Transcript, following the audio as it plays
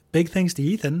Big thanks to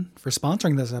Ethan for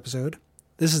sponsoring this episode.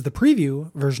 This is the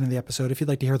preview version of the episode. If you'd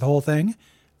like to hear the whole thing,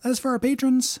 as for our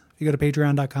patrons, if you go to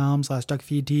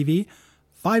patreon.com/duckfeedtv,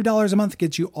 $5 a month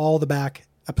gets you all the back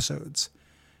episodes.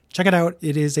 Check it out.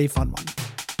 It is a fun one.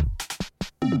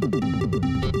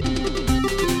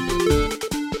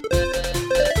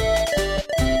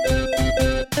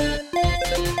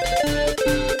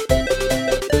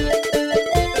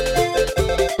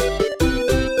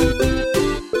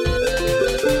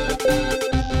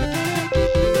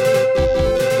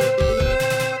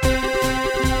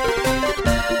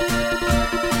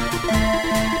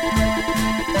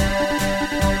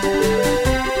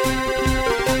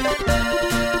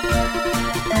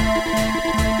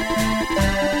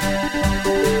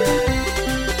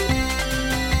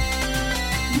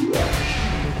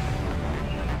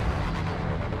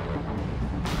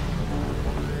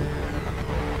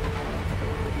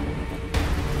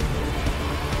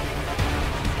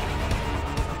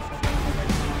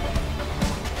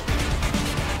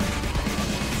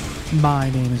 My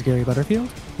name is Gary Butterfield.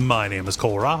 My name is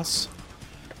Cole Ross.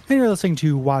 And you're listening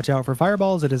to Watch Out for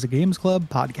Fireballs. It is a Games Club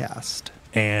podcast.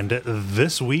 And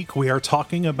this week we are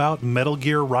talking about Metal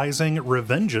Gear Rising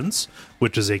Revengeance,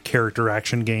 which is a character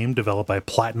action game developed by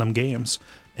Platinum Games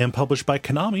and published by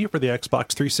Konami for the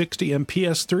Xbox 360 and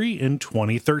PS3 in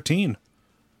 2013.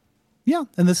 Yeah,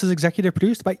 and this is executive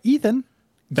produced by Ethan.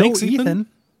 Thanks, Go, Ethan.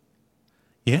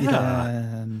 Yeah.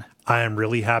 Ethan. I am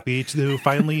really happy to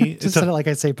finally... Just said it like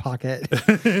I say pocket.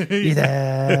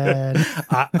 Ethan.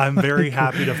 I'm very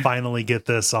happy to finally get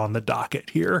this on the docket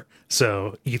here.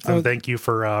 So, Ethan, thank you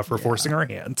for forcing our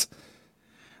hand.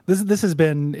 This has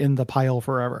been in the pile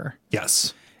forever.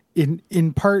 Yes.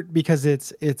 In part because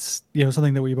it's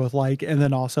something that we both like, and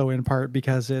then also in part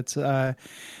because it's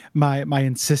my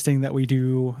insisting that we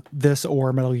do this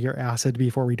or Metal Gear Acid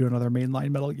before we do another mainline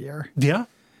Metal Gear. Yeah.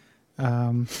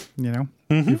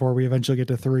 Before we eventually get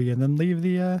to 3 and then leave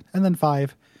and then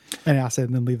 5 and Acid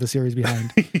and then leave the series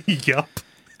behind. Yep.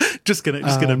 Just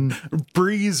gonna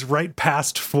breeze right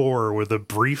past 4 with a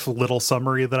brief little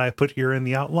summary that I put here in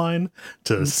the outline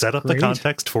to set up the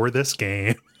context for this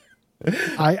game.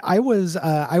 I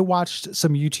watched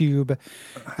some YouTube,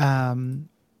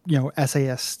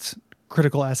 essayist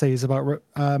critical essays about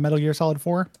Metal Gear Solid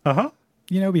 4.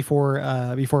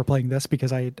 Before playing this,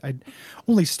 because I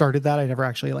only started that. I never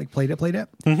actually played it.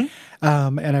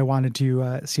 Mm-hmm. And I wanted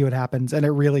to see what happens. And it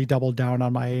really doubled down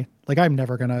on my, I'm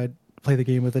never going to play the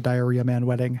game with a Diarrhea Man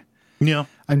wedding. Yeah.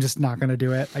 I'm just not going to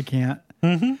do it. I can't.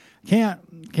 Mm-hmm.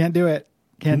 Can't do it.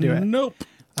 Can't do it. Nope.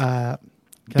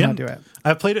 Cannot do it.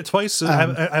 I've played it twice.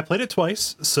 I played it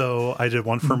twice. So I did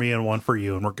one for me and one for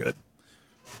you, and we're good.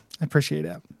 I appreciate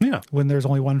it. Yeah. When there's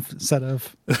only one set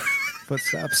of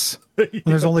footsteps. When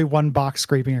there's only one box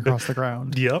scraping across the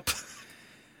ground. Yep.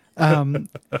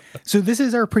 So this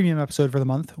is our premium episode for the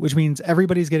month, which means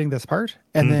everybody's getting this part.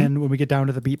 And then when we get down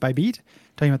to the beat by beat,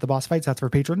 talking about the boss fights, that's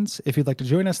for patrons. If you'd like to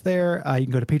join us there, you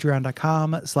can go to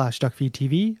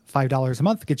patreon.com/duckfeedtv. $5 a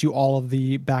month gets you all of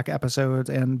the back episodes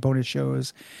and bonus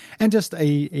shows and just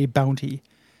a bounty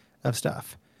of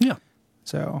stuff. Yeah.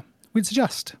 So we'd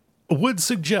suggest. We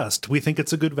think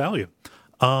it's a good value.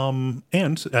 And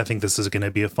I think this is going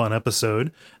to be a fun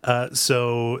episode.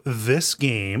 So this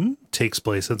game takes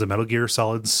place as a Metal Gear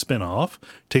Solid spinoff,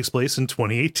 takes place in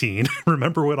 2018.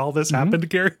 Remember when all this happened,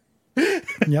 Gary?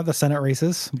 Yeah, the Senate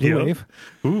races, Blue Wave.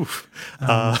 Oof.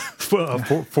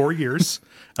 4 years.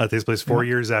 Takes place 4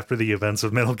 years after the events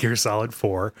of Metal Gear Solid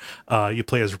 4. You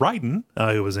play as Raiden,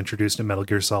 who was introduced in Metal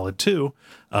Gear Solid 2,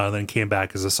 then came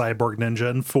back as a cyborg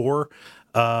ninja in 4.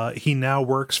 He now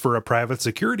works for a private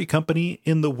security company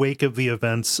in the wake of the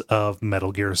events of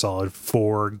Metal Gear Solid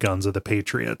 4 Guns of the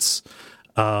Patriots.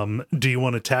 Do you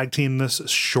want to tag team this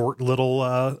short little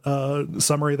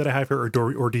summary that I have here,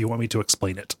 or do you want me to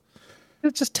explain it?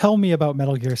 Just tell me about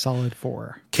Metal Gear Solid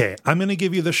 4. Okay, I'm going to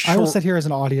give you the short... I will sit here as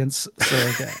an audience. So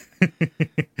okay.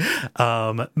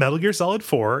 Metal Gear Solid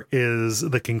 4 is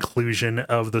the conclusion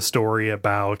of the story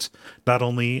about not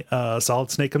only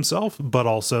Solid Snake himself, but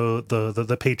also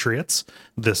the Patriots,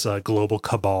 this global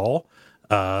cabal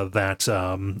that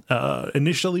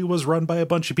initially was run by a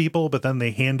bunch of people, but then they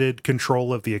handed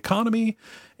control of the economy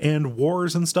and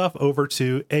wars and stuff over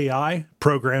to AI,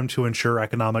 programmed to ensure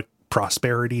economic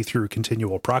prosperity through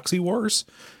continual proxy wars,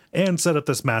 and set up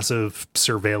this massive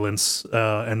surveillance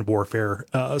and warfare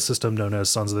system known as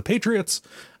Sons of the Patriots,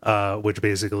 which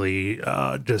basically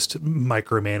just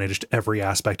micromanaged every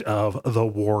aspect of the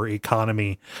war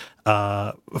economy.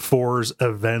 4's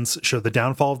events show the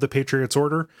downfall of the Patriots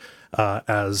Order,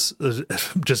 as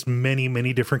just many,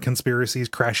 many different conspiracies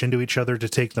crash into each other to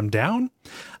take them down.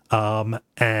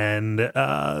 And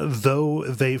though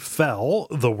they fell,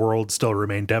 the world still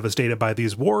remained devastated by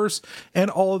these wars, and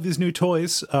all of these new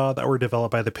toys that were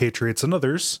developed by the Patriots and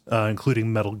others,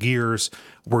 including Metal Gears,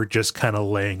 were just kind of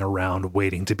laying around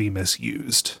waiting to be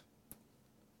misused.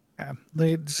 Yeah,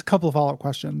 just a couple of follow-up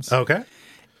questions. Okay.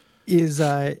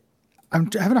 I'm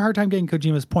having a hard time getting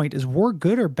Kojima's point. Is war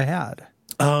good or bad?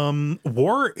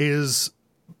 War is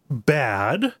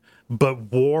bad,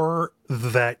 but war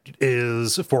that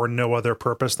is for no other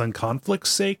purpose than conflict's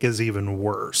sake is even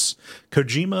worse.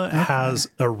 Kojima has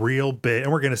a real big,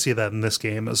 and we're going to see that in this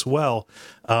game as well.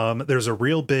 There's a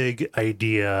real big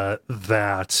idea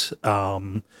that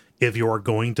if you're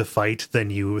going to fight, then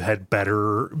you had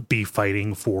better be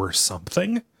fighting for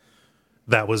something.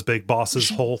 That was Big Boss's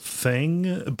whole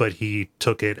thing, but he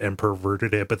took it and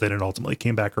perverted it, but then it ultimately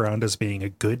came back around as being a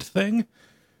good thing.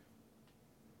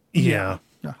 Yeah.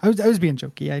 I was being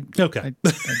jokey. I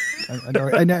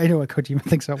know what Kojima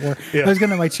thinks about war. Yeah.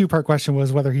 My 2-part question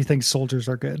was whether he thinks soldiers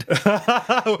are good.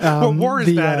 Well, war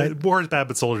is bad. War is bad,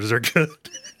 but soldiers are good.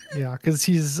 Yeah, because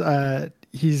he's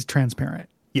transparent.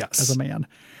 Yes, as a man.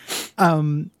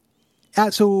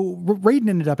 So Raiden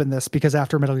ended up in this because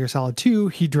after Metal Gear Solid 2,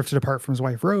 he drifted apart from his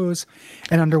wife Rose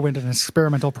and underwent an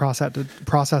experimental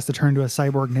process to turn to a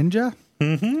cyborg ninja.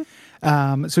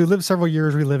 Mm-hmm. So he lived several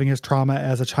years reliving his trauma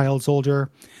as a child soldier,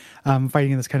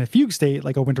 fighting in this kind of fugue state,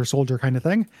 like a Winter Soldier kind of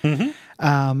thing.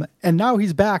 Mm-hmm. And now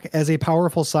he's back as a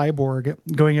powerful cyborg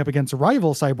going up against a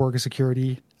rival cyborg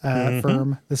security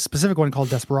firm, this specific one called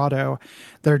Desperado,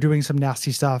 that are doing some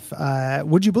nasty stuff.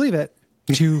 Would you believe it?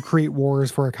 To create wars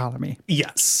for economy.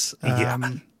 Yes.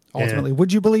 Ultimately,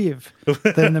 would you believe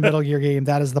that in the Metal Gear game,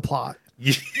 that is the plot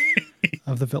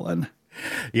of the villain?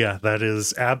 Yeah, that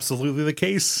is absolutely the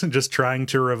case. Just trying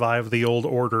to revive the old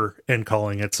order and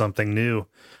calling it something new.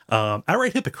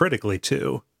 Outright hypocritically,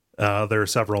 too. There are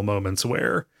several moments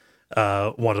where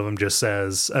one of them just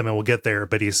says, I mean, we'll get there,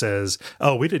 but he says,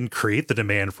 oh, we didn't create the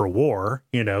demand for war.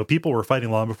 You know, people were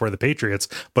fighting long before the Patriots,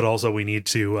 but also we need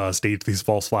to stage these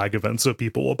false flag events so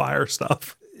people will buy our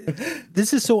stuff.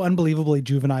 This is so unbelievably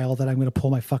juvenile that I'm going to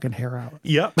pull my fucking hair out.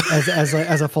 Yep. as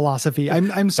a philosophy.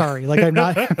 I'm sorry. Like I'm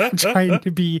not trying to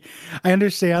be, I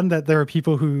understand that there are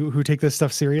people who take this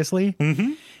stuff seriously.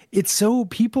 Mm-hmm. It's so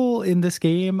people in this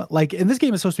game, like in this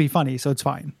game is supposed to be funny, so it's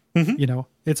fine. Mm-hmm. You know,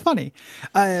 it's funny.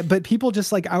 But people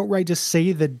just like outright just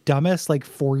say the dumbest like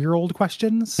 4-year-old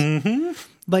questions. Mm-hmm.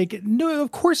 Like, no,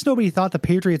 of course nobody thought the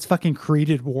Patriots fucking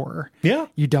created war. Yeah.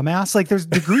 You dumbass. Like there's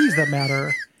degrees that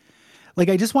matter. Like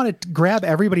I just want to grab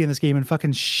everybody in this game and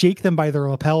fucking shake them by their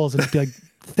lapels and be like,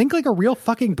 think like a real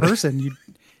fucking person, you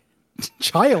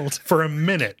child. For a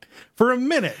minute.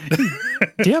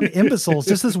 Damn imbeciles.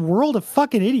 Just this world of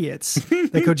fucking idiots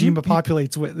that Kojima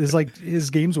populates with, is like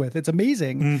his games with. It's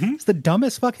amazing. Mm-hmm. It's the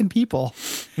dumbest fucking people.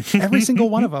 Every single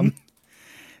one of them.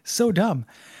 So dumb.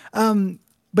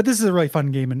 But this is a really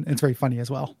fun game and it's very funny as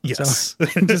well. Yes. So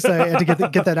just I had to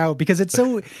get that out because it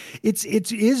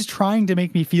is trying to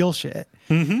make me feel shit.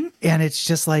 Mm-hmm. And it's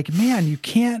just like, man, you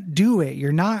can't do it.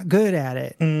 You're not good at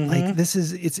it. Mm-hmm. Like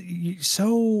it's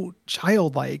so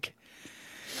childlike.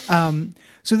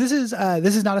 So this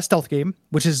is not a stealth game,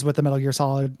 which is what the Metal Gear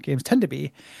Solid games tend to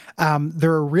be.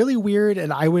 They're really weird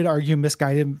and I would argue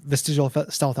misguided vestigial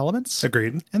stealth elements.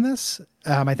 Agreed. In this,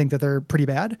 I think that they're pretty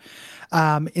bad.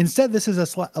 Instead, this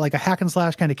is like a hack and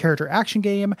slash kind of character action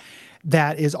game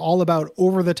that is all about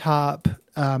over the top.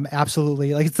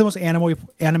 Absolutely, like it's the most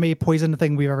anime poison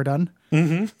thing we've ever done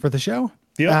for the show.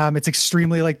 Yeah, it's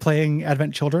extremely like playing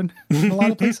Advent Children in a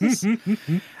lot of places.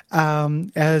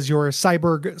 As your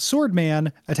cyborg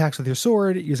swordman attacks with your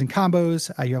sword using combos,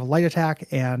 you have a light attack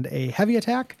and a heavy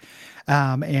attack,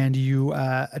 and you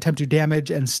attempt to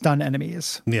damage and stun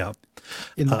enemies. Yeah.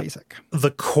 In the basic.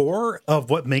 The core of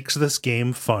what makes this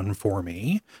game fun for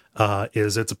me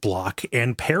is its block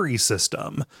and parry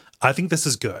system. I think this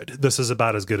is good. This is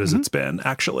about as good as it's been,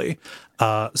 actually.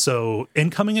 So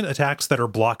incoming attacks that are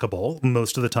blockable,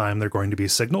 most of the time they're going to be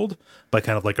signaled by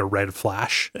kind of like a red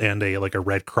flash and a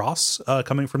red cross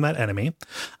coming from that enemy.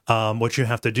 What you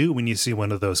have to do when you see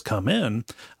one of those come in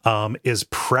is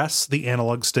press the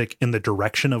analog stick in the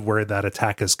direction of where that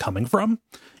attack is coming from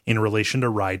in relation to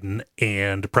Raiden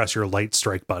and press your light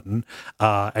strike button,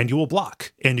 and you will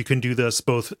block. And you can do this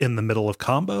both in the middle of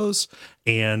combos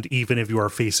and even if you are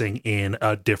facing in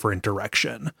a different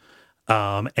direction.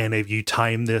 And if you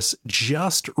time this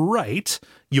just right,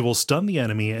 you will stun the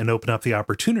enemy and open up the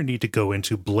opportunity to go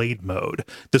into blade mode.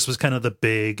 This was kind of the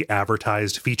big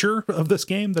advertised feature of this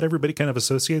game that everybody kind of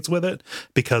associates with it,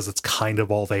 because it's kind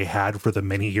of all they had for the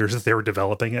many years that they were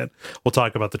developing it. We'll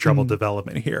talk about the troubled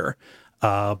development here.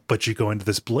 But you go into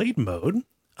this blade mode,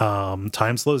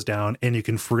 time slows down, and you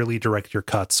can freely direct your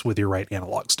cuts with your right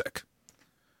analog stick.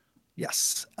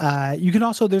 Yes. You can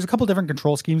also, there's a couple different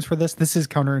control schemes for this. This is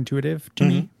counterintuitive to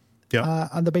me. Yeah.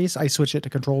 On the base, I switch it to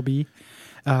Control B,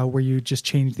 where you just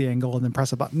change the angle and then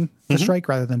press a button to strike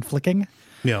rather than flicking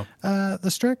the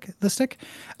stick.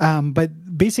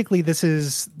 But basically, this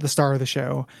is the star of the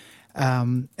show.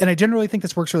 And I generally think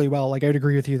this works really well. Like, I would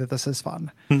agree with you that this is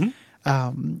fun.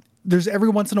 There's every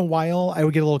once in a while, I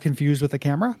would get a little confused with the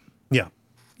camera. Yeah.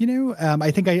 You know,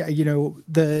 I think I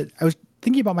was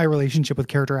thinking about my relationship with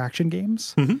character action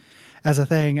games as a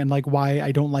thing, and like why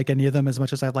I don't like any of them as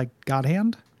much as I like God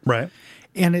Hand. Right.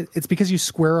 And it's because you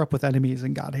square up with enemies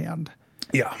in God Hand.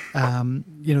 Yeah.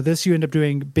 This you end up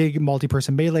doing big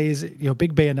multi-person melees,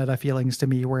 big Bayonetta feelings to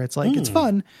me, where it's like, it's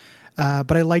fun,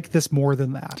 but I like this more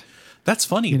than that. That's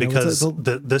funny because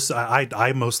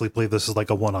I mostly play this as like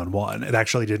a one-on-one. It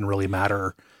actually didn't really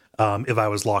matter if I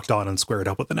was locked on and squared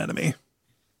up with an enemy.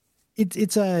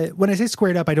 It's when I say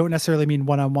squared up, I don't necessarily mean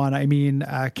one-on-one. I mean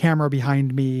camera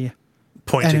behind me,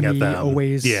 pointing enemy at them.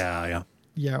 Always,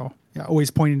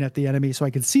 always pointing at the enemy so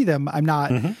I can see them. I'm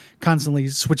not constantly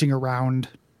switching around,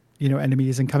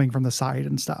 enemies and coming from the side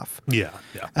and stuff. Yeah.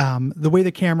 The way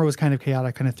the camera was kind of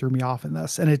chaotic kind of threw me off in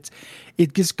this, and it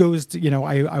just goes to,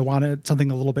 I wanted something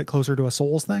a little bit closer to a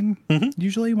Souls thing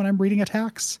usually when I'm reading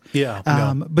attacks.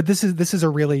 But this is a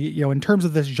really, in terms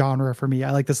of this genre for me,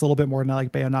 I like this a little bit more than I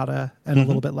like Bayonetta, and a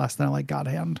little bit less than I like God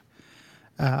Hand.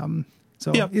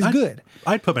 It's good.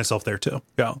 I'd put myself there too.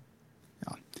 Yeah.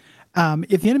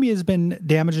 If the enemy has been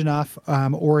damaged enough,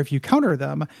 or if you counter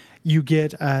them, you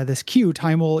get this cue. You get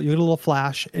a little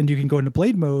flash, and you can go into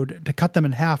blade mode to cut them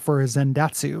in half for a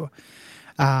Zendatsu,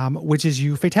 which is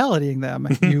you fatalitying them.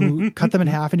 You cut them in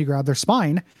half, and you grab their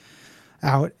spine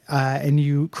out, and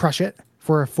you crush it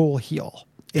for a full heal.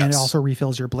 And it also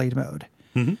refills your blade mode.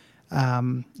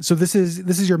 So this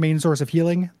is your main source of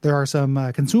healing. There are some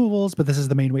consumables, but this is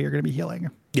the main way you're going to be healing.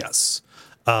 Yes.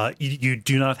 You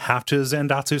do not have to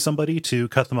Zandatsu somebody to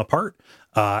cut them apart.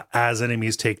 As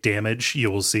enemies take damage,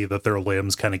 you will see that their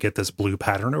limbs kind of get this blue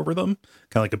pattern over them,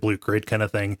 kind of like a blue grid kind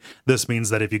of thing. This means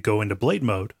that if you go into blade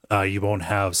mode, you won't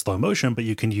have slow motion, but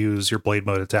you can use your blade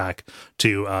mode attack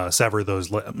to sever those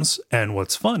limbs. And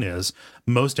what's fun is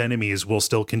most enemies will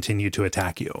still continue to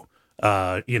attack you.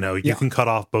 You can cut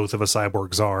off both of a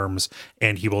cyborg's arms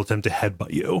and he will attempt to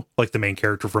headbutt you, like the main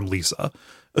character from Lisa.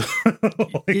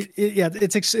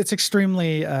 It's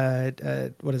extremely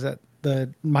what is it?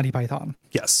 The Monty Python.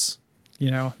 Yes.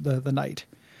 The knight.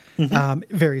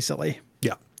 Very silly.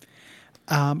 Yeah.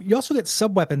 You also get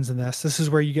sub weapons in this. This is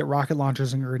where you get rocket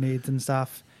launchers and grenades and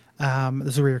stuff.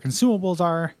 This is where your consumables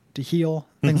are to heal,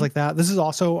 things like that. This is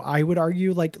also, I would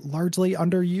argue, like largely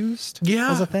underused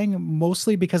as a thing,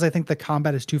 mostly because I think the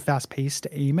combat is too fast paced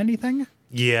to aim anything.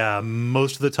 Yeah,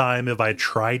 most of the time, if I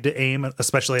tried to aim,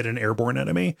 especially at an airborne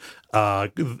enemy,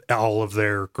 all of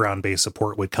their ground-based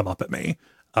support would come up at me.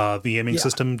 The aiming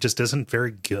system just isn't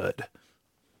very good.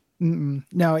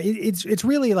 No, it's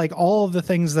really like all of the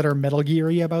things that are Metal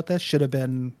Gear-y about this should have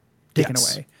been taken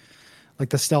away. Like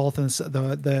the stealth and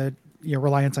the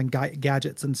reliance on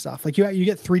gadgets and stuff. Like you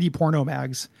get 3D porno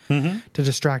mags to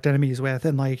distract enemies with,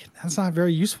 and like that's not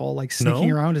very useful. Like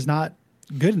sneaking around is not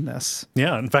good in this.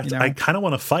 Yeah, in fact, I kind of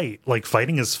want to fight. Like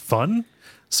fighting is fun,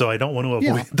 so I don't want to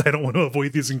avoid. I don't want to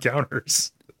avoid these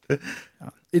encounters.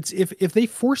 It's if they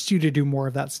forced you to do more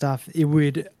of that stuff,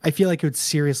 I feel like it would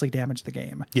seriously damage the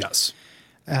game. Yes.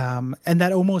 And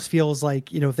that almost feels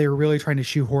like, if they were really trying to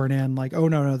shoehorn in like, oh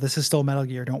no, this is still Metal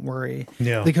Gear, don't worry.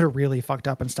 Yeah. They could have really fucked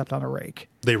up and stepped on a rake.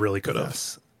 They really could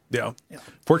have. Yeah.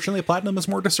 Fortunately, Platinum is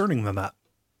more discerning than that.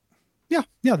 Yeah.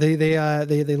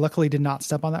 They luckily did not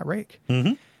step on that rake.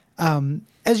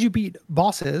 As you beat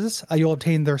bosses, you'll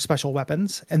obtain their special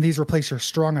weapons, and these replace your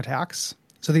strong attacks.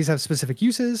 So these have specific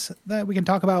uses that we can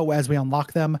talk about as we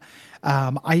unlock them.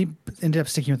 I ended up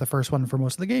sticking with the first one for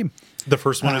most of the game. The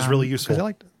first one is really useful. I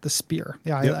liked the spear.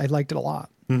 Yeah, I liked it a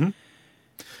lot.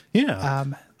 Yeah.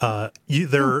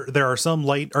 There are some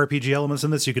light RPG elements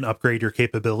in this. You can upgrade your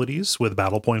capabilities with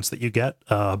battle points that you get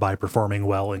by performing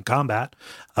well in combat.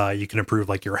 You can improve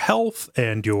like your health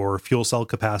and your fuel cell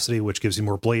capacity, which gives you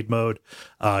more blade mode.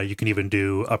 You can even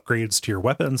do upgrades to your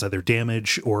weapons, either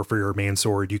damage or for your main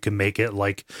sword. You can make it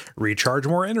like recharge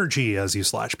more energy as you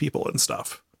slash people and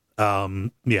stuff.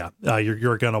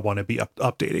 You're gonna want to be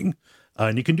updating.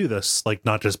 And you can do this like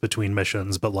not just between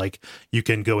missions, but like you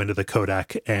can go into the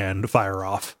codec and fire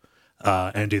off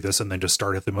and do this, and then just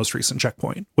start at the most recent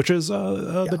checkpoint, which is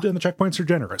the checkpoints are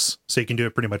generous, so you can do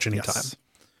it pretty much anytime. Yes.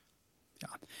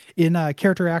 In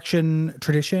character action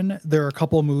tradition, there are a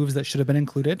couple moves that should have been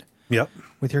included. Yep.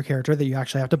 With your character that you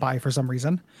actually have to buy for some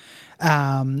reason.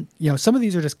 Some of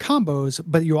these are just combos,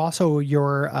 but you also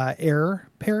your air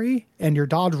parry and your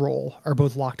dodge roll are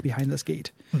both locked behind this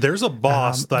gate. There's a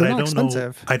boss that I don't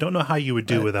know. I don't know how you would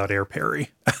do without air parry.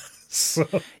 So.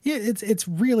 Yeah, it's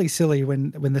really silly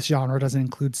when this genre doesn't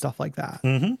include stuff like that.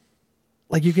 Mm-hmm.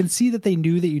 Like you can see that they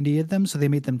knew that you needed them, so they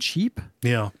made them cheap.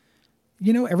 Yeah.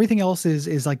 Everything else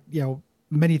is like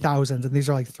many thousands, and these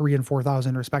are like 3,000 and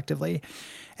 4,000 respectively.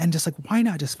 And just like, why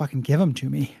not just fucking give them to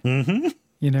me? Mm-hmm.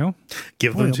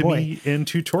 Give them to me and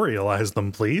tutorialize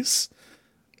them, please.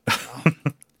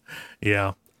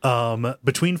 Yeah.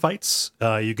 Between fights,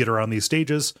 you get around these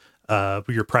stages.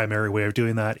 Your primary way of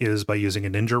doing that is by using a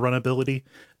ninja run ability.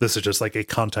 This is just like a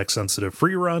context sensitive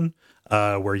free run,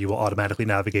 where you will automatically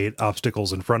navigate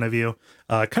obstacles in front of you.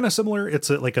 Kind of similar.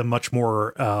 It's like a much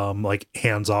more like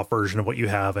hands-off version of what you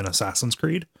have in Assassin's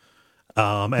Creed.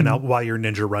 And now while you're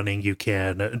ninja running, you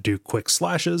can do quick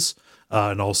slashes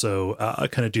and also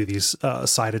kind of do these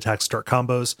side attacks, start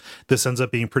combos. This ends up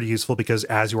being pretty useful because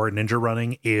as you are ninja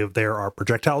running, if there are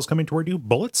projectiles coming toward you,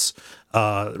 bullets,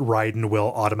 Raiden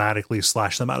will automatically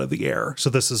slash them out of the air. So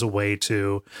this is a way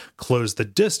to close the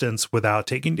distance without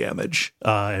taking damage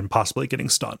and possibly getting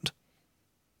stunned.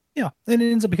 Yeah, and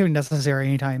it ends up becoming necessary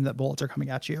anytime that bullets are coming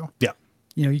at you. Yeah.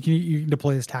 You can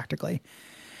deploy this tactically.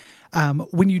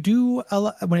 When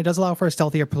it does allow for a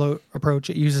stealthy approach,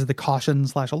 it uses the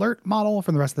caution/alert model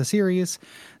from the rest of the series.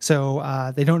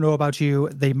 So they don't know about you.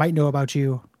 They might know about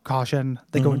you. Caution.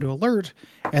 They go into alert,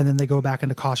 and then they go back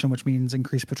into caution, which means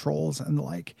increased patrols and the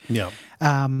like. Yeah.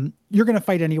 You're going to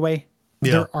fight anyway.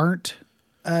 Yeah. There aren't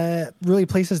really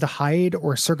places to hide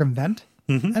or circumvent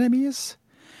enemies.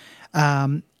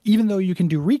 Even though you can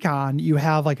do recon, you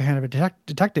have like a kind of a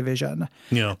detective vision.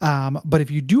 Yeah. But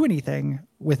if you do anything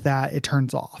with that, it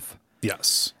turns off.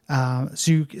 Yes.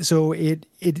 So it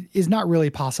is not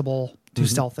really possible to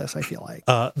stealth this, I feel like.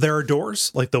 There are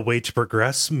doors, like the way to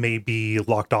progress may be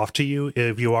locked off to you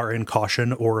if you are in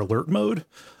caution or alert mode.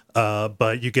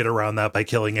 But you get around that by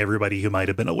killing everybody who might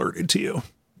have been alerted to you.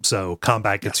 So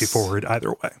combat gets you forward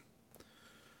either way.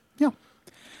 Yeah.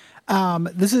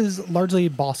 This is largely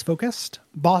boss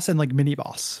and like mini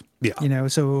boss. Yeah.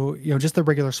 So just the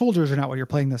regular soldiers are not what you're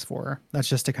playing this for. That's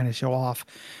just to kind of show off.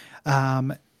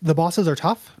 The bosses are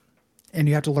tough, and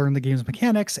you have to learn the game's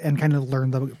mechanics and kind of learn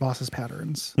the boss's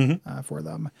patterns for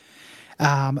them.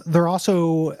 They're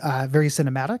also very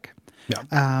cinematic.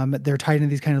 Yeah. They're tied in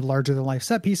these kind of larger than life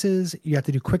set pieces. You have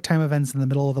to do quick time events in the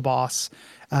middle of the boss.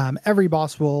 Every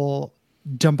boss will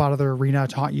jump out of their arena,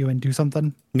 taunt you, and do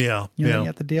something. Yeah. You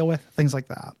have to deal with things like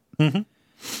that. Mm-hmm.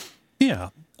 Yeah.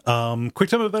 Quick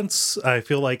time events, I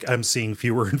feel like I'm seeing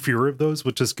fewer and fewer of those,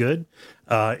 which is good.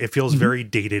 It feels very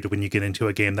dated when you get into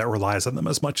a game that relies on them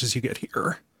as much as you get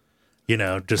here.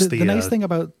 Just the nice thing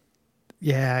about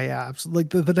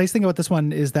absolutely. The nice thing about this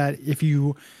one is that if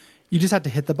you just have to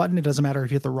hit the button, it doesn't matter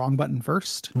if you hit the wrong button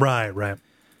first. Right.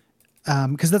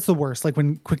 Because that's the worst. Like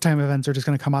when quick time events are just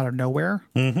going to come out of nowhere.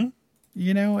 Mm-hmm.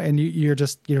 And you're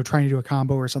just trying to do a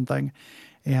combo or something,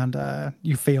 and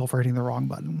you fail for hitting the wrong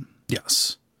button.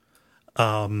 Yes.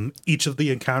 Each of the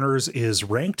encounters is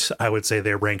ranked. I would say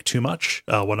they rank too much.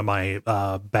 One of my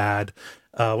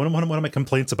one of my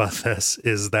complaints about this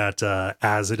is that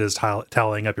as it is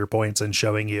tallying up your points and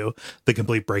showing you the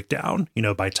complete breakdown,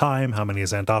 by time, how many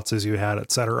Zandatsus you had,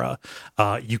 etc.,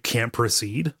 you can't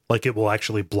proceed. Like it will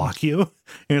actually block you.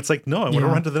 And it's like, no, I want to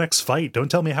run to the next fight.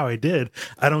 Don't tell me how I did.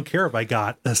 I don't care if I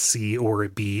got a C or a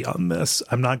B on this.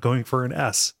 I'm not going for an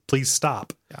S. Please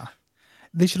stop. Yeah.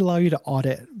 They should allow you to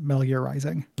audit Metal Gear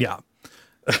Rising. Yeah.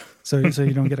 so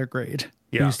you don't get a grade.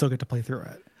 Yeah. But you still get to play through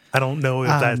it. I don't know if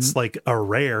that's like a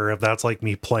rare, if that's like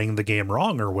me playing the game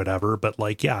wrong or whatever, but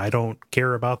like, yeah, I don't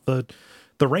care about the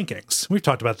rankings. We've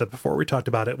talked about that before. We talked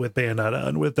about it with Bayonetta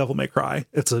and with Devil May Cry.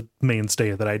 It's a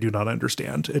mainstay that I do not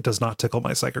understand. It does not tickle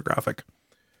my psychographic.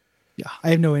 Yeah. I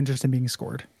have no interest in being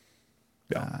scored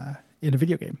in a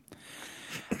video game.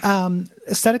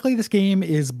 Aesthetically, this game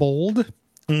is bold.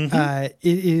 Mm-hmm. It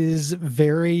is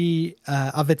very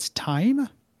of its time.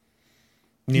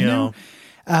 Yeah.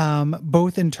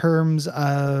 Both in terms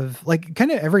of like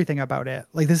kind of everything about it.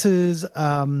 Like this is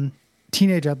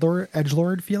teenage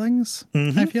edgelord feelings.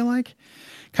 I feel like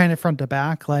kind of front to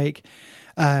back. Like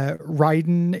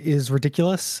Raiden is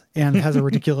ridiculous and has a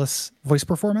ridiculous voice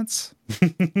performance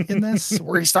in this,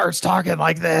 where he starts talking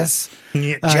like this.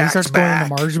 He starts going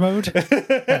into Marge mode.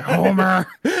 Homer,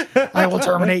 I will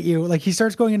terminate you. Like, he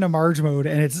starts going into Marge mode,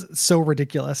 and it's so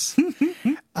ridiculous.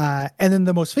 And then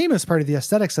the most famous part of the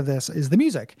aesthetics of this is the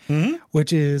music,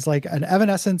 which is like an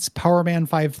Evanescence Power Man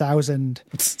 5000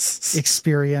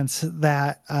 experience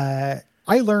that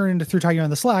I learned through talking on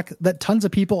the Slack that tons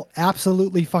of people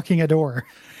absolutely fucking adore.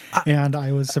 And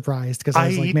I was surprised because I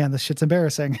was like, man, this shit's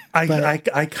embarrassing. I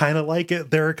kind of like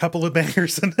it. There are a couple of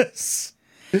bangers in this.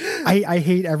 I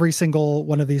hate every single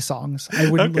one of these songs. I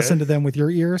wouldn't listen to them with your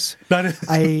ears. Not even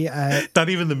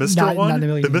the Mr. one?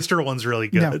 The Mr. one's really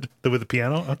good. No. With the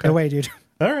piano? Okay. No way, dude.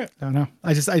 All right. No.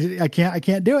 I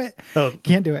can't do it. Oh,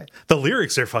 can't do it. The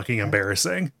lyrics are fucking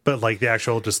embarrassing, but like the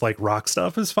actual just like rock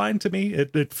stuff is fine to me.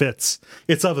 It fits.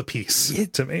 It's of a piece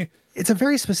to me. It's a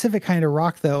very specific kind of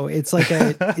rock, though. It's like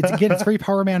it's very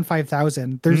Power Man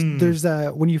 5000. There's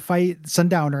when you fight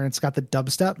Sundowner, and it's got the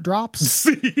dubstep drops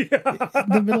in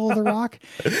the middle of the rock,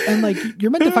 and like you're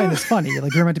meant to find this funny.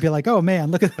 Like, you're meant to be like, oh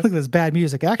man, look at this bad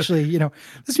music. Actually,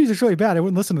 this music's really bad. I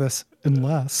wouldn't listen to this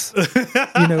unless, like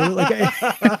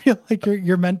I feel like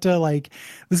you're meant to like,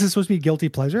 this is supposed to be guilty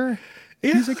pleasure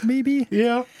music, maybe.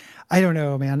 Yeah, I don't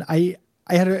know, man. I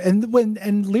had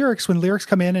when lyrics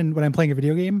come in, and when I'm playing a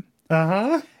video game.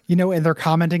 And they're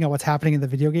commenting on what's happening in the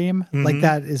video game, like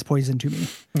that is poison to me.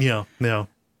 Yeah.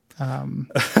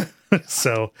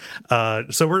 So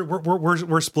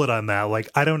we're split on that. Like,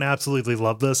 I don't absolutely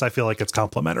love this. I feel like it's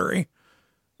complimentary.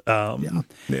 Yeah.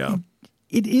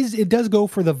 It does go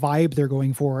for the vibe they're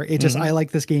going for. It just, I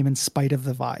like this game in spite of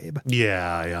the vibe.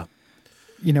 Yeah.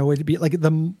 It'd be like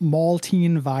the mall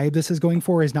teen vibe this is going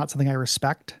for is not something I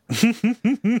respect. In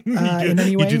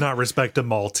any way. You do not respect a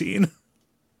mall teen.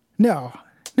 No,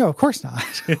 of course not.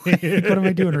 What am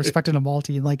I doing respecting a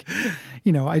Maltine? Like,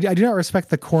 I do not respect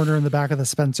the corner in the back of the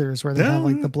Spencers where they have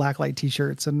like the black light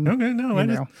t-shirts and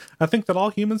I think that all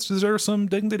humans deserve some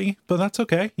dignity, but that's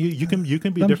okay. You can be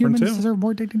some different humans too. Deserve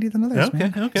more dignity than others.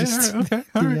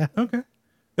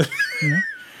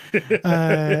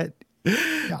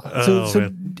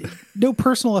 So no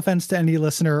personal offense to any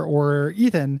listener or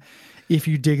Ethan, if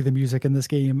you dig the music in this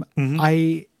game,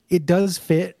 it does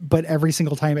fit, but every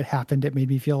single time it happened, it made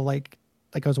me feel like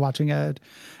I was watching a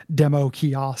demo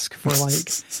kiosk for like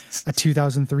a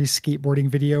 2003 skateboarding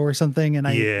video or something, and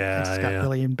I just got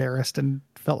really embarrassed and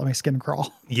felt my skin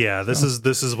crawl. Yeah, this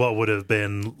is what would have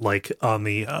been like on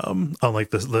the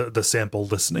the sample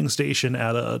listening station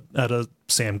at a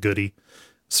Sam Goody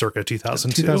circa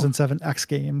 2002. 2007 X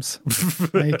Games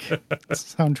like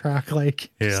soundtrack,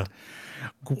 like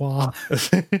guap.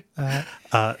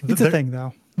 It's a thing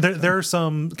though. There are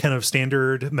some kind of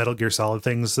standard Metal Gear Solid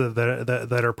things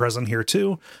that are present here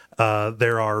too.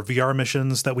 There are VR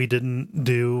missions that we didn't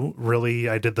do really.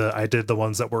 I did the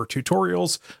ones that were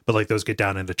tutorials, but like those get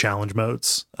down into challenge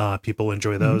modes. People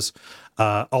enjoy those.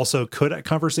 Also, codec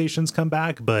conversations come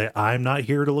back, but I'm not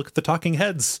here to look at the talking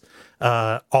heads.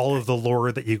 All of the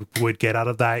lore that you would get out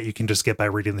of that, you can just get by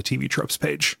reading the TV tropes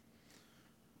page.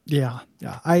 Yeah.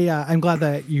 I'm glad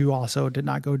that you also did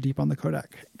not go deep on the codec,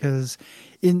 because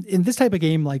in this type of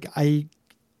game, like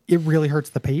it really hurts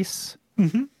the pace,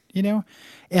 and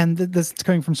this is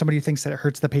coming from somebody who thinks that it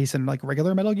hurts the pace in like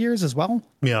regular Metal Gears as well.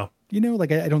 Yeah.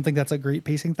 Like I don't think that's a great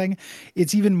pacing thing.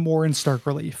 It's even more in stark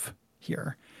relief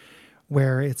here,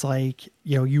 where it's like,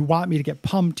 you want me to get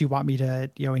pumped. You want me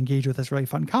to, engage with this really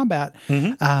fun combat.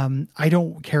 I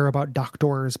don't care about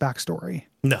Doctor's backstory.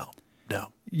 No.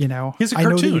 He's a cartoon. I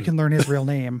know that you can learn his real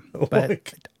name,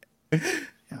 but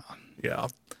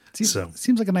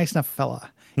seems like a nice enough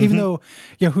fella. Even though,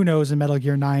 who knows, in Metal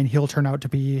Gear 9, he'll turn out to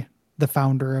be the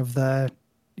founder of the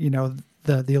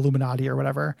Illuminati or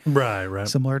whatever. Right.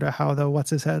 Similar to how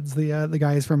the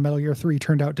guys from Metal Gear 3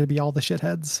 turned out to be all the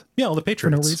shitheads. Yeah, all the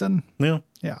Patriots. For no reason.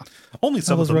 Yeah. Only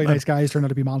some of those of them, really nice guys turned out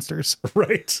to be monsters.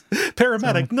 Right.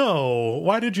 Paramedic, no.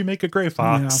 Why did you make a gray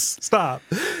fox? Stop.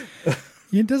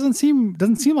 It doesn't seem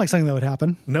like something that would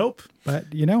happen. Nope. But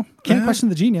can't question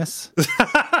the genius.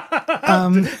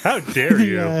 How dare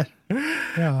you?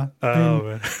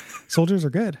 Man. Soldiers are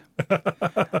good.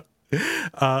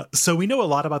 So we know a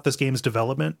lot about this game's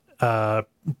development,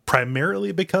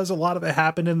 primarily because a lot of it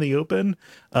happened in the open.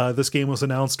 This game was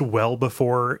announced well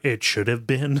before it should have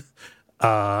been.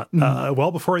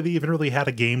 Well before they even really had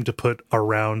a game to put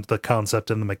around the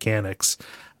concept and the mechanics.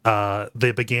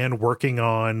 They began working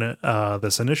on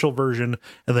this initial version,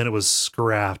 and then it was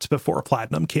scrapped before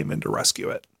Platinum came in to rescue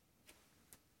it.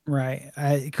 Right.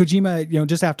 Kojima,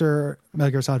 just after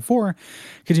Metal Gear Solid 4,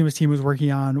 Kojima's team was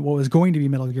working on what was going to be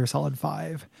Metal Gear Solid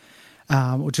 5,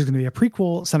 which is going to be a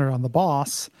prequel centered on the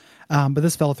boss. But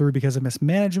this fell through because of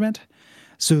mismanagement.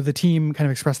 So the team kind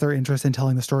of expressed their interest in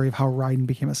telling the story of how Raiden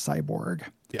became a cyborg.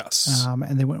 Yes.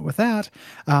 And they went with that.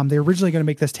 They were originally going to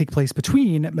make this take place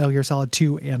between Metal Gear Solid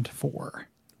 2 and 4.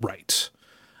 Right.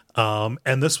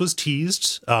 And this was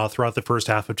teased throughout the first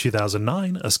half of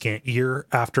 2009, a scant year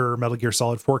after Metal Gear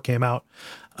Solid 4 came out,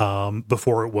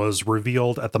 before it was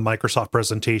revealed at the Microsoft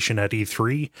presentation at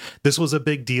E3. This was a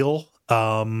big deal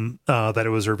that it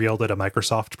was revealed at a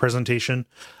Microsoft presentation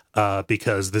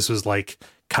because this was like,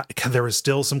 there was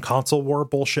still some console war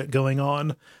bullshit going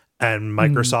on, and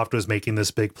Microsoft was making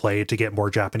this big play to get more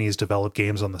Japanese developed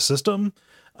games on the system.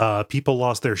 People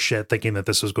lost their shit thinking that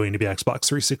this was going to be Xbox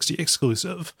 360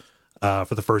 exclusive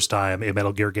for the first time, a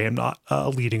Metal Gear game not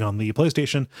leading on the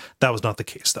PlayStation. That was not the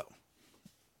case, though.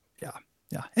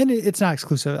 Yeah. And it's not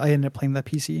exclusive. I ended up playing the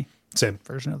PC Same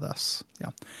version of this. Yeah.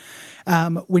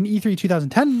 When E3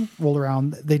 2010 rolled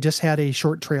around, they just had a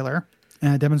short trailer,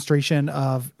 a demonstration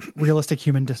of realistic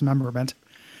human dismemberment,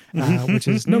 which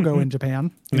is no-go in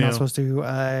Japan. You're not supposed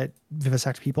to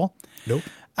vivisect people. Nope.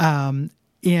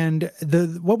 And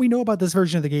what we know about this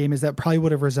version of the game is that probably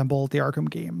would have resembled the Arkham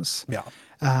games. Yeah.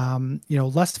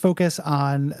 Less focus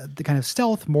on the kind of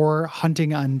stealth, more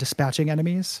hunting on dispatching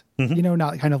enemies,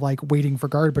 not kind of like waiting for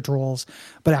guard patrols,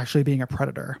 but actually being a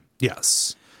predator.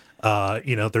 Yes.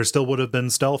 There still would have been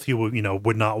stealth. You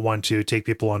would not want to take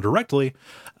people on directly,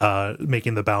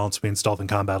 making the balance between stealth and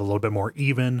combat a little bit more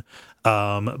even.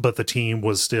 But the team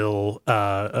was still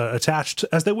attached,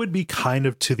 as they would be kind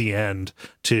of to the end,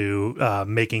 to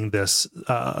making this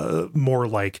more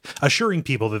like assuring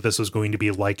people that this was going to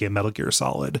be like a Metal Gear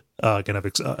Solid kind of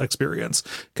experience,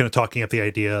 kind of talking up the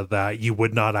idea that you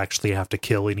would not actually have to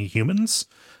kill any humans.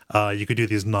 You could do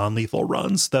these non-lethal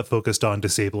runs that focused on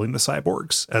disabling the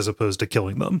cyborgs as opposed to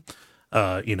killing them,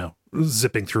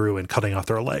 zipping through and cutting off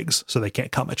their legs so they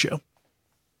can't come at you.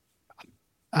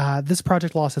 This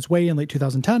project lost its way in late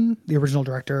 2010. The original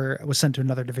director was sent to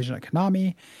another division at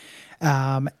Konami.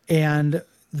 And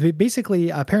they basically,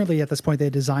 apparently at this point, they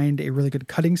designed a really good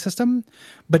cutting system,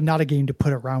 but not a game to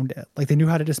put around it. Like they knew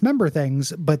how to dismember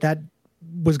things, but that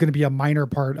was going to be a minor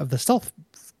part of the stealth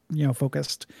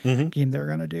focused game they're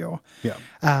going to do. Yeah.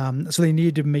 So they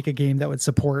needed to make a game that would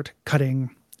support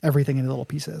cutting everything into little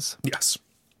pieces. Yes.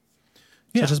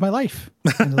 Such as my life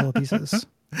into little pieces.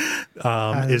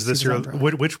 Is this your,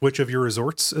 which of your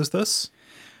resorts is this?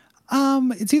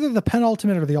 It's either the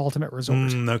penultimate or the ultimate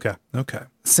resort. Okay.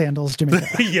 Sandals,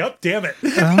 Jamaica. Yep. Damn it.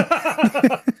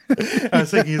 I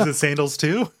was thinking, is it Sandals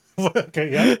too?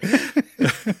 Okay. Yeah.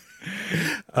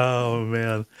 Oh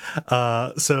man.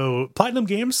 So Platinum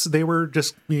Games, they were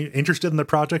just interested in the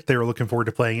project. They were looking forward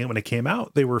to playing it when it came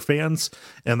out. They were fans,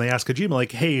 and they asked Kojima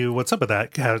like, "Hey, what's up with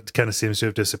that? It kind of seems to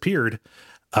have disappeared."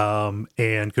 And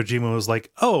Kojima was like,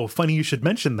 "Oh, funny you should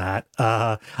mention that.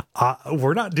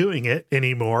 We're not doing it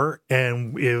anymore.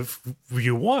 And if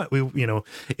you want,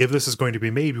 if this is going to be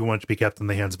made, we want it to be kept in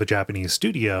the hands of a Japanese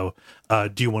studio.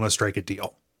 Do you want to strike a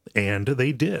deal?" And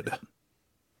they did.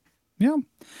 Yeah.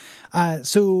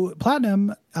 So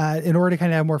Platinum, in order to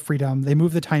kind of have more freedom, they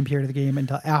moved the time period of the game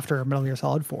until after Metal Gear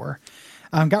Solid 4.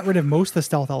 Got rid of most of the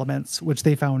stealth elements, which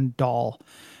they found dull.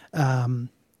 Who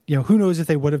knows if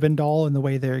they would have been dull in the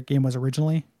way their game was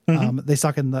originally. They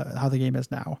suck in how the game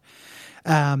is now.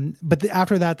 But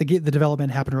after that, the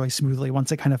development happened really smoothly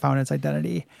once it kind of found its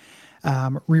identity.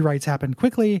 Rewrites happened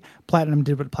quickly. Platinum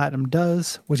did what Platinum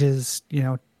does, which is,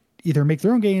 either make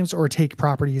their own games or take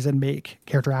properties and make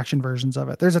character action versions of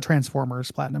it. There's a Transformers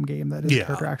Platinum game that is a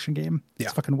character action game.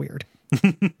 It's fucking weird.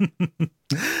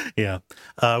 Yeah.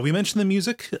 We mentioned the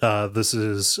music. This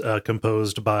is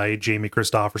composed by Jamie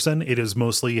Christopherson. It is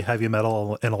mostly heavy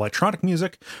metal and electronic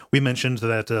music. We mentioned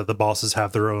that the bosses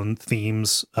have their own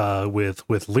themes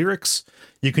with lyrics.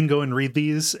 You can go and read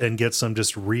these and get some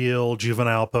just real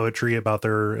juvenile poetry about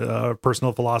their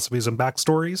personal philosophies and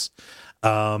backstories.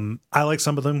 I like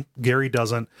some of them. Gary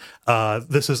doesn't.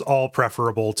 This is all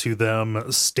preferable to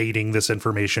them stating this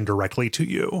information directly to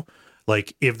you.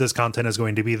 Like, if this content is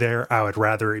going to be there, I would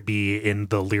rather it be in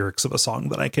the lyrics of a song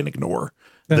that I can ignore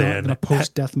than a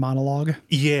post-death monologue.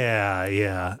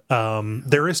 Yeah.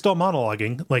 There is still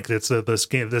monologuing. Like, this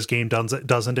game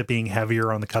does end up being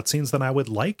heavier on the cutscenes than I would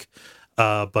like.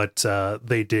 But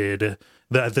they did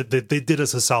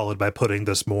us a solid by putting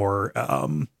this more,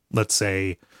 let's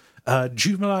say,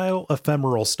 juvenile,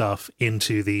 ephemeral stuff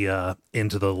into the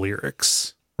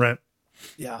lyrics, right?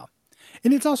 Yeah,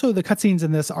 and it's also the cutscenes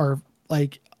in this are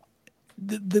like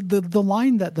the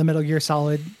line that the Metal Gear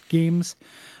Solid games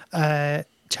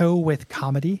toe with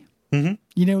comedy. Mm-hmm.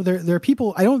 You know, there are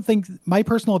people. I don't think, my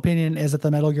personal opinion is that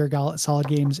the Metal Gear Solid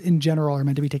games in general are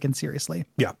meant to be taken seriously.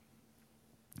 Yeah.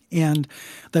 And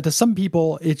that to some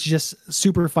people, it's just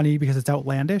super funny because it's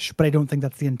outlandish, but I don't think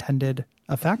that's the intended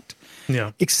effect.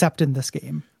 Yeah. Except in this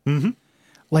game. Mm-hmm.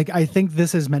 Like, I think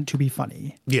this is meant to be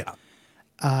funny. Yeah.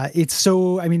 It's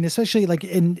so, I mean, especially like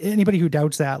in anybody who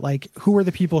doubts that, like, who are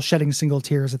the people shedding single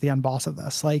tears at the end boss of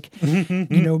this? Like, you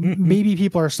know, maybe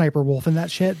people are Sniper Wolf and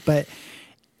that shit, but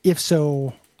if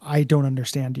so, I don't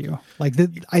understand you. Like,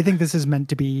 I think this is meant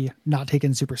to be not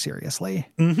taken super seriously,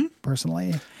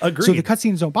 personally. Agreed. So the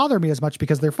cutscenes don't bother me as much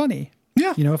because they're funny.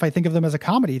 Yeah. You know, if I think of them as a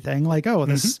comedy thing, like, oh,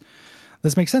 this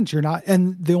makes sense. You're not,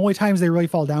 and the only times they really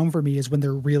fall down for me is when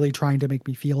they're really trying to make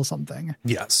me feel something.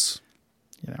 Yes.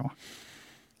 You know,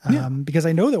 because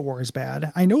I know that war is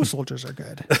bad. I know soldiers are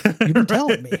good. You've been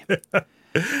telling me.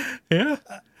 Yeah.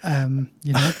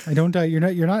 You know, I don't.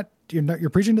 You're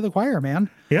preaching to the choir, man.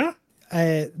 Yeah.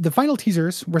 The final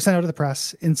teasers were sent out to the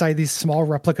press inside these small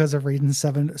replicas of Raiden's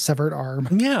severed arm.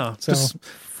 Yeah. So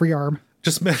free arm.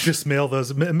 Just mail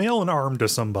those. Mail an arm to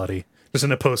somebody. Just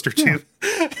in a poster too.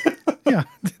 Yeah.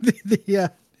 Yeah.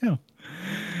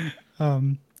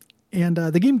 And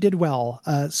the game did well.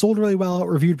 Sold really well.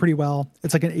 Reviewed pretty well.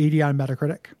 It's like an 80 on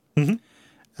Metacritic.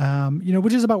 Mm-hmm. You know,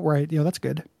 which is about right. You know, that's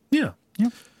good. Yeah. Yeah.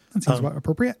 That seems about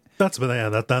appropriate. That's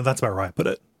about where I put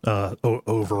it.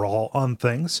 Overall on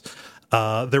things.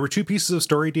 There were 2 pieces of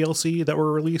story DLC that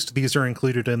were released. These are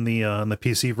included in the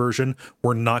PC version.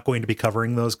 We're not going to be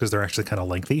covering those because they're actually kind of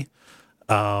lengthy.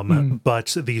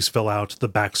 But these fill out the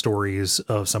backstories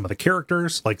of some of the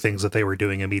characters, like things that they were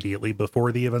doing immediately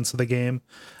before the events of the game.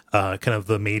 Kind of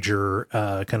the major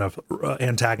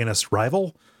antagonist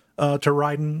rival to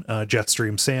Raiden,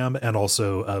 Jetstream Sam, and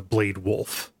also Blade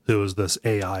Wolf, who is this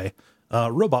AI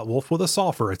robot wolf with a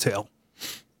saw for a tail.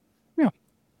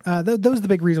 That was the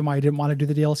big reason why I didn't want to do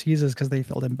the DLCs, is because they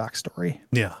filled in backstory.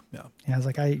 Yeah. I was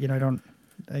like, I'm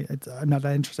not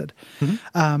that interested.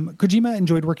 Kojima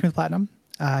enjoyed working with Platinum.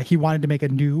 He wanted to make a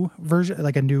new version,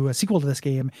 like a sequel to this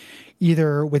game,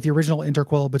 either with the original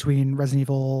interquel between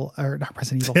Metal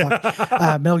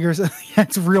Gear.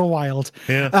 It's real wild.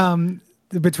 Yeah.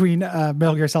 Between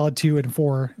Metal Gear Solid 2 and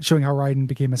 4, showing how Raiden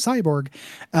became a cyborg,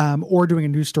 or doing a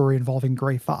new story involving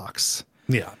Gray Fox.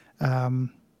 Yeah.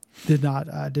 Did not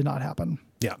happen.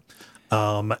 Yeah.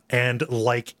 And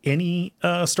like any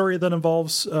story that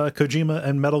involves Kojima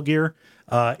and Metal Gear,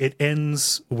 it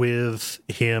ends with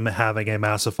him having a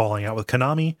massive falling out with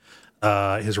Konami.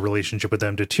 His relationship with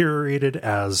them deteriorated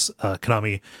as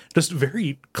Konami just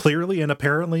very clearly and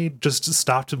apparently just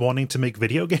stopped wanting to make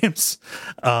video games.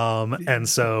 And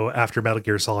so after Metal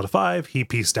Gear Solid 5, he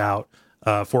pieced out,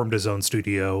 formed his own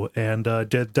studio, and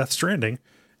did Death Stranding.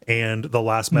 And the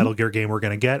last Metal Gear game we're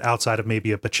going to get, outside of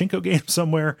maybe a pachinko game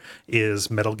somewhere,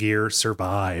 is Metal Gear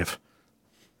Survive.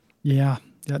 Yeah,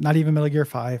 not even Metal Gear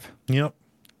 5. Yep.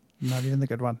 Not even the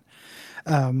good one.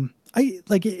 I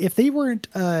like, if they weren't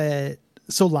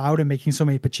so loud and making so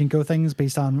many pachinko things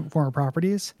based on former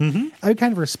properties, I would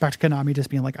kind of respect Konami just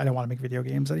being like, I don't want to make video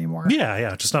games anymore.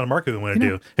 Yeah, just not a market we want to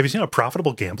do. Have you seen how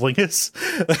profitable gambling is?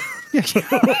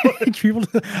 People,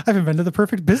 I've invented the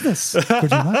perfect business.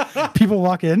 Kojima. People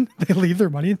walk in, they leave their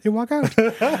money, they walk out. We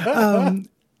got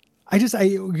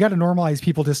to normalize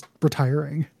people just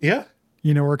retiring. Yeah.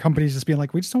 You know, or companies just being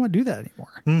like, we just don't want to do that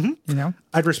anymore. You know,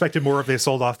 I'd respect it more if they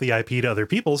sold off the IP to other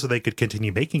people so they could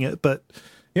continue making it. But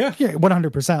yeah,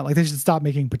 100%. Like, they should stop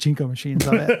making pachinko machines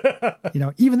of it. You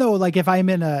know, even though, like, if I'm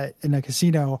in a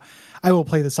casino, I will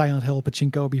play the Silent Hill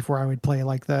pachinko before I would play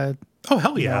like the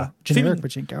generic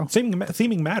pachinko.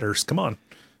 Theming matters. Come on.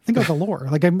 Think of the lore.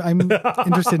 Like, I'm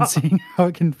interested in seeing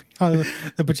how the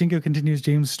pachinko continues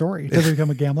James' story. Does he become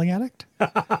a gambling addict?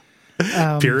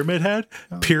 Pyramid Head.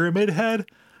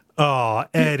 Oh,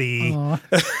 Eddie.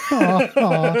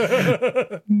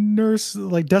 Nurse,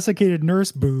 like desiccated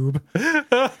nurse boob.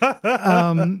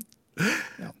 So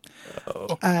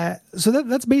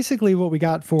that's basically what we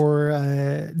got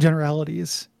for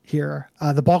generalities here.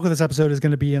 The bulk of this episode is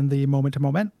going to be in the moment to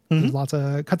moment. There's lots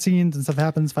of cutscenes and stuff that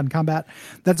happens, fun combat.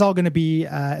 That's all going to be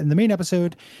in the main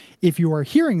episode. If you are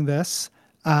hearing this,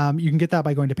 you can get that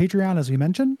by going to Patreon, as we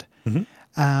mentioned.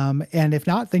 And if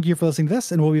not, thank you for listening to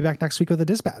this, and we'll be back next week with a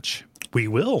dispatch. We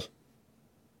will.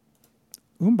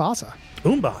 Umbasa.